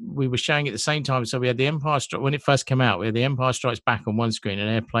fact, we were showing at the same time. So we had The Empire Strikes, when it first came out, we had The Empire Strikes Back on one screen and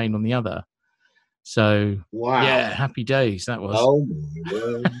Airplane on the other. So, yeah, happy days, that was. Oh, my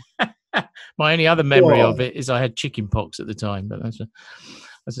word. My only other memory of it is I had chicken pox at the time, but that's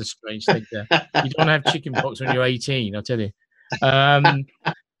a strange thing there. You don't have chicken pox when you're 18, I'll tell you. And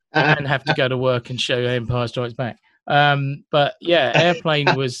have to go to work and show Empire Strikes Back. But yeah,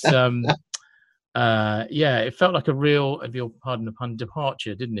 Airplane was, it felt like a real, if you'll pardon the pun,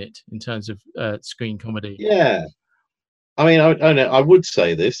 departure, didn't it, in terms of screen comedy? Yeah. I mean, I would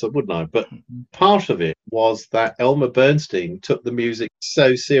say this, wouldn't I? But part of it was that Elmer Bernstein took the music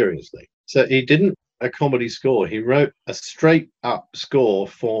so seriously. So he didn't a comedy score. He wrote a straight up score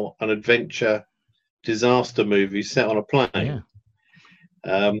for an adventure disaster movie set on a plane.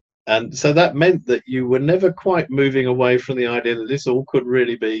 Yeah. And so that meant that you were never quite moving away from the idea that this all could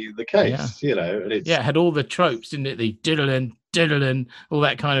really be the case, you know. And it had all the tropes, didn't it? The diddle-in, all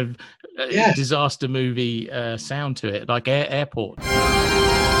that kind of disaster movie sound to it, like Airport.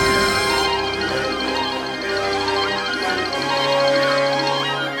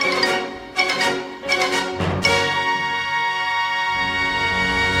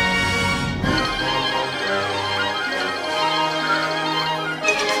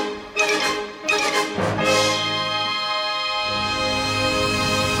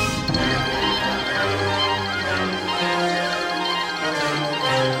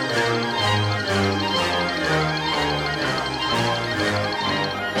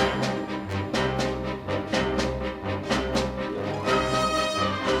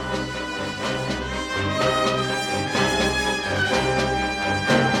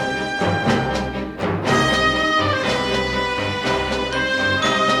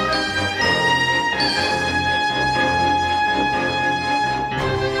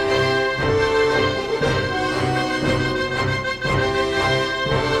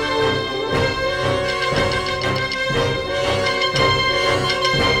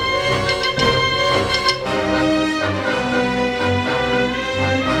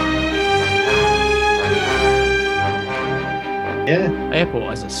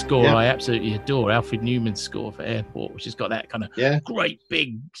 Airport as a score, Yeah. I absolutely adore Alfred Newman's score for Airport, which has got that kind of great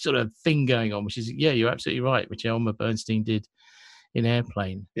big sort of thing going on, which is, you're absolutely right, which Elmer Bernstein did in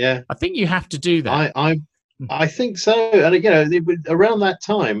Airplane. Yeah. I think you have to do that. I think so. And, around that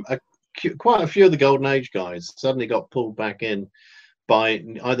time, quite a few of the Golden Age guys suddenly got pulled back in by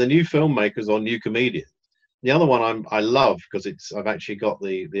either new filmmakers or new comedians. The other one I love, because I've actually got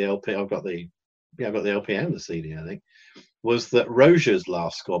the LP. I've got the LP and the CD, I think. Was that Roger's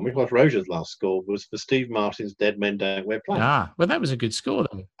last score? Miklos Roger's last score was for Steve Martin's "Dead Men Don't Wear Plaid." Well, that was a good score,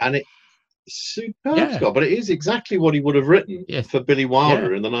 though. And it's superb score, but it is exactly what he would have written for Billy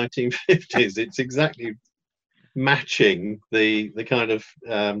Wilder in the 1950s. It's exactly matching the kind of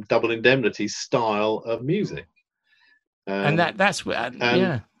Double Indemnity style of music. And that's Well,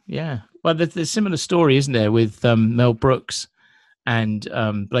 there's a similar story, isn't there, with Mel Brooks and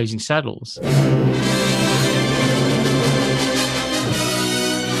Blazing Saddles.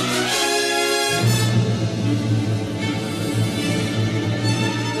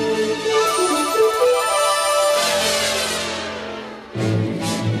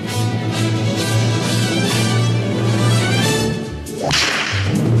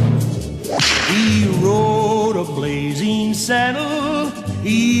 He rode a blazing saddle,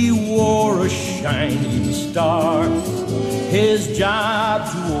 he wore a shining star. His job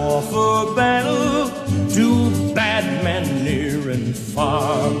to offer battle to bad men near and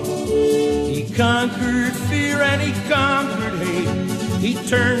far. He conquered fear and he conquered hate. He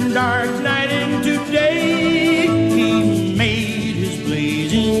turned dark night into day. He made his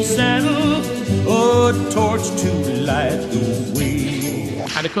blazing saddle a torch to light the way.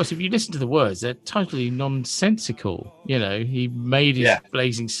 And of course, if you listen to the words, they're totally nonsensical. He made his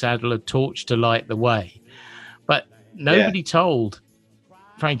blazing saddle a torch to light the way. But nobody told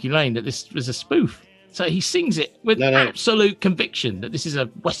Frankie Lane that this was a spoof. So he sings it with absolute conviction that this is a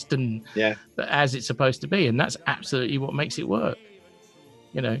Western as it's supposed to be. And that's absolutely what makes it work.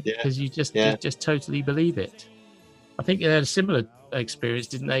 Because you just totally believe it. I think they had a similar experience,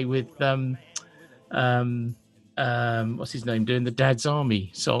 didn't they, with what's his name, doing the Dad's Army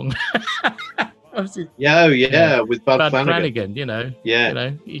song? With Bud Flanagan.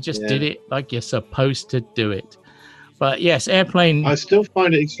 You just did it like you're supposed to do it. But yes, Airplane. I still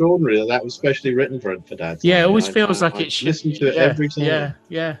find it extraordinary that was specially written for Dad's Army. It always feels like it should. Listen to it every time.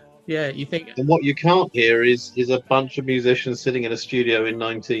 You think. And what you can't hear is a bunch of musicians sitting in a studio in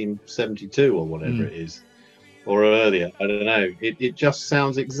 1972 or whatever it is. Or earlier, I don't know. It just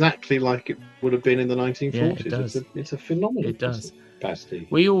sounds exactly like it would have been in the 1940s. Yeah, it does. It's a phenomenal. It does. Capacity.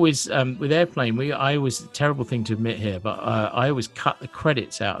 We always with Airplane. I always, terrible thing to admit here, but I always cut the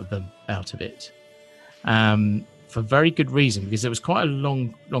credits out of it, for very good reason, because there was quite a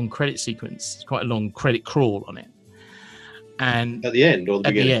long credit sequence, quite a long credit crawl on it, and at the end or the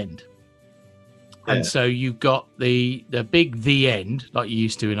beginning? At the end. And so you got the big the end like you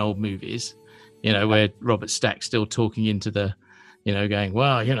used to in old movies. Where Robert Stack's still talking into the, going,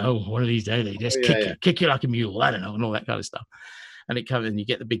 well, one of these days they just kick you like a mule, I don't know, and all that kind of stuff. And it comes and you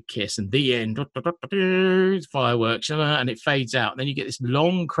get the big kiss and the end, fireworks, and it fades out. And then you get this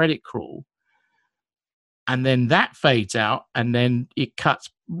long credit crawl. And then that fades out, and then it cuts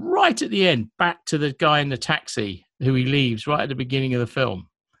right at the end back to the guy in the taxi who he leaves right at the beginning of the film.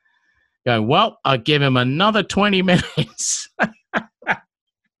 Going, well, I'll give him another 20 minutes.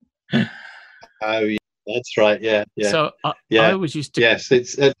 Oh, yeah, that's right. Yeah. So I always used to. Yes,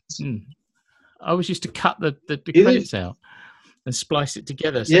 I always used to cut the credits out and splice it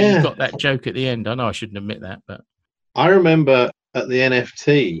together. So you've got that joke at the end. I know I shouldn't admit that, but I remember at the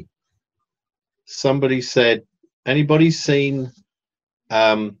NFT, somebody said, "Anybody seen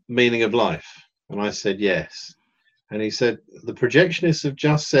Meaning of Life?" And I said, "Yes." And he said, "The projectionists have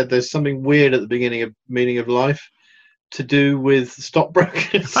just said there's something weird at the beginning of Meaning of Life to do with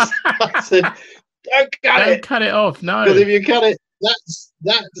stockbrokers." I said, don't cut it off. No, because if you cut it,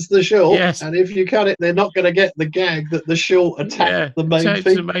 that's the short. Yes. And if you cut it, they're not going to get the gag that the short attacked the main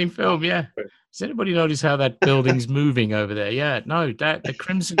film. The main film. Yeah. Does anybody notice how that building's moving over there? Yeah. No, the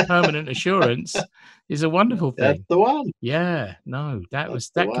Crimson Permanent Assurance is a wonderful thing. That's the one. Yeah. No, that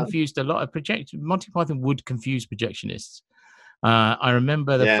confused a lot of Monty Python would confuse projectionists. I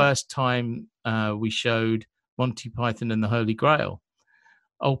remember the first time we showed Monty Python and the Holy Grail.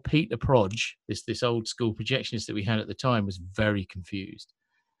 Old Peter Prodge, this old school projectionist that we had at the time, was very confused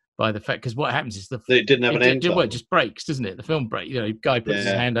by the fact, because what happens is it didn't have an end. It just breaks, doesn't it? The film breaks. Guy puts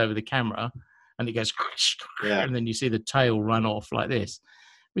his hand over the camera and it goes, and then you see the tail run off like this,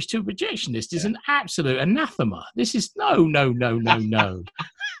 which to a projectionist is an absolute anathema. This is no.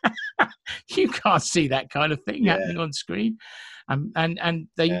 You can't see that kind of thing happening on screen. And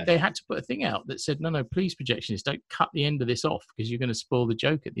they had to put a thing out that said, no, please, projectionists, don't cut the end of this off because you're going to spoil the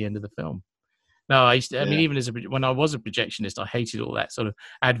joke at the end of the film. No, I mean, even when I was a projectionist, I hated all that sort of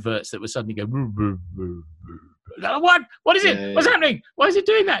adverts that would suddenly go, boo, boo, boo, boo. What is it? What's happening? Why is it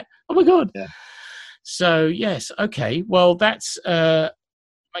doing that? Oh my God. Yeah. So, yes. Okay. Well, that's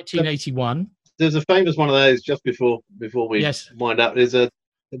 1981. There's a famous one of those just before we wind up.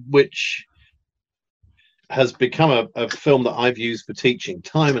 Which has become a film that I've used for teaching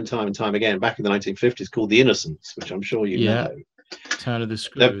time and time and time again back in the 1950s, called The Innocents, which I'm sure you know. Turn of the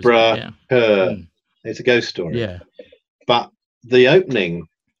Screw. Deborah Kerr. It's a ghost story. Yeah. But the opening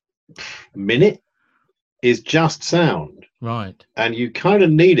minute is just sound. Right. And you kind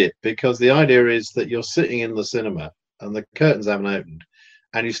of need it because the idea is that you're sitting in the cinema and the curtains haven't opened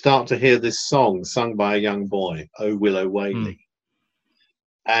and you start to hear this song sung by a young boy, Oh Willow Whaley.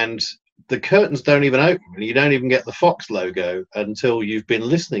 And the curtains don't even open and you don't even get the Fox logo until you've been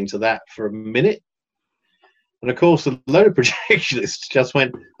listening to that for a minute. And of course, a load of projectionists just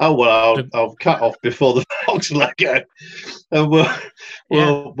went, "Oh well, I'll cut off before the Fox logo, and we'll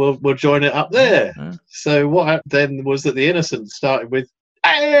join it up there." So what happened then was that The Innocents started with,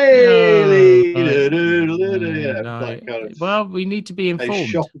 well, we need to be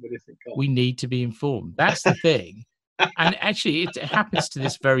informed. We need to be informed. That's the thing. And actually, it happens to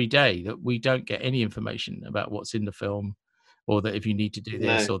this very day that we don't get any information about what's in the film, or that if you need to do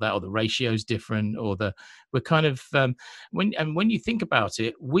this or that, or the ratio's different, or we're kind of when you think about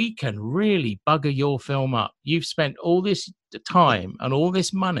it, we can really bugger your film up. You've spent all this time and all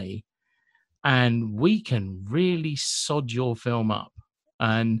this money, and we can really sod your film up.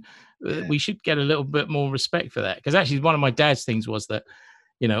 And we should get a little bit more respect for that, because actually one of my dad's things was that,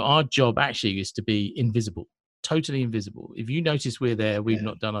 our job actually is to be invisible, totally invisible. If you notice we're there, we've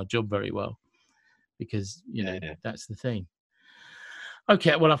not done our job very well, because that's the thing.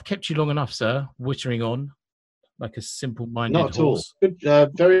 Okay, well, I've kept you long enough, sir, wittering on like a simple-minded horse. Not at all.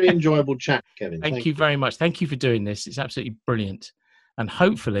 Good, very enjoyable chat, Kevin. Thank you very much. Thank you for doing this. It's absolutely brilliant. And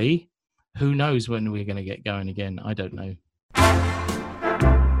hopefully, who knows when we're going to get going again? I don't know.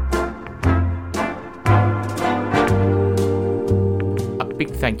 A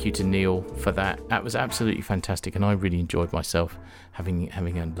big thank you to Neil for that. That was absolutely fantastic, and I really enjoyed myself having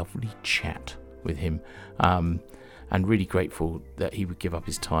a lovely chat with him. And really grateful that he would give up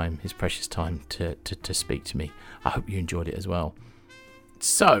his time, his precious time, to speak to me. I hope you enjoyed it as well.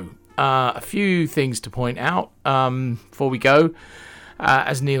 So, a few things to point out before we go.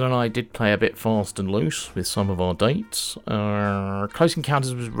 As Neil and I did play a bit fast and loose with some of our dates, Close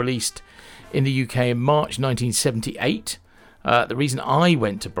Encounters was released in the UK in March 1978. The reason I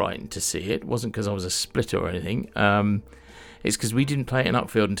went to Brighton to see it wasn't because I was a splitter or anything. It's because we didn't play it in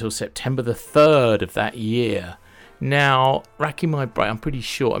Uckfield until September the 3rd of that year. Now, racking my brain, I'm pretty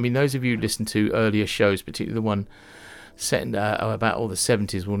sure, I mean, those of you who listen to earlier shows, particularly the one set in, about all the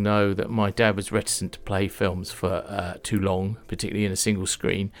 70s, will know that my dad was reticent to play films for too long, particularly in a single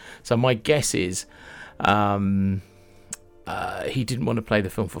screen. So my guess is he didn't want to play the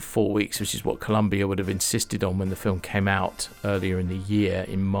film for 4 weeks, which is what Columbia would have insisted on when the film came out earlier in the year,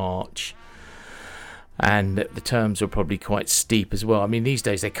 in March. And the terms were probably quite steep as well. I mean, these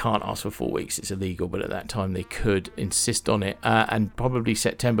days they can't ask for 4 weeks, it's illegal, but at that time they could insist on it. And probably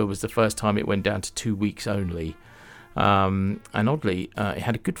September was the first time it went down to 2 weeks only. And oddly, it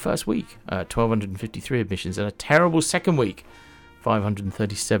had a good first week, 1,253 admissions, and a terrible second week,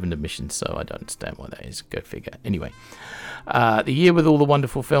 537 admissions. So I don't understand why that is. Go figure. Anyway, the year with all the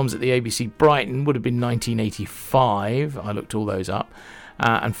wonderful films at the ABC Brighton would have been 1985. I looked all those up.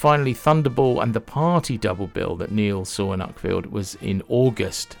 And finally, Thunderball and the Party double bill that Neil saw in Uckfield was in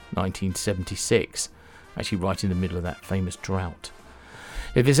August 1976, actually right in the middle of that famous drought.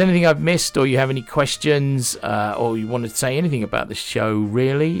 If there's anything I've missed, or you have any questions, or you want to say anything about the show,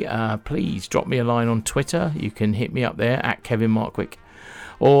 really, please drop me a line on Twitter. You can hit me up there at Kevin Markwick,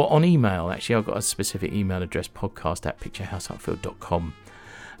 or on email. Actually, I've got a specific email address, podcast@picturehouseupfield.com.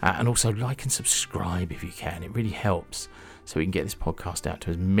 And also like and subscribe if you can. It really helps, so we can get this podcast out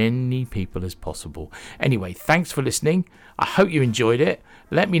to as many people as possible. Anyway, thanks for listening. I hope you enjoyed it.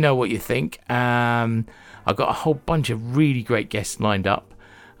 Let me know what you think. I've got a whole bunch of really great guests lined up,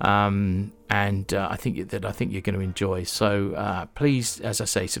 and I think you're going to enjoy. So please, as I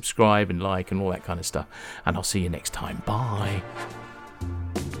say, subscribe and like and all that kind of stuff. And I'll see you next time. Bye.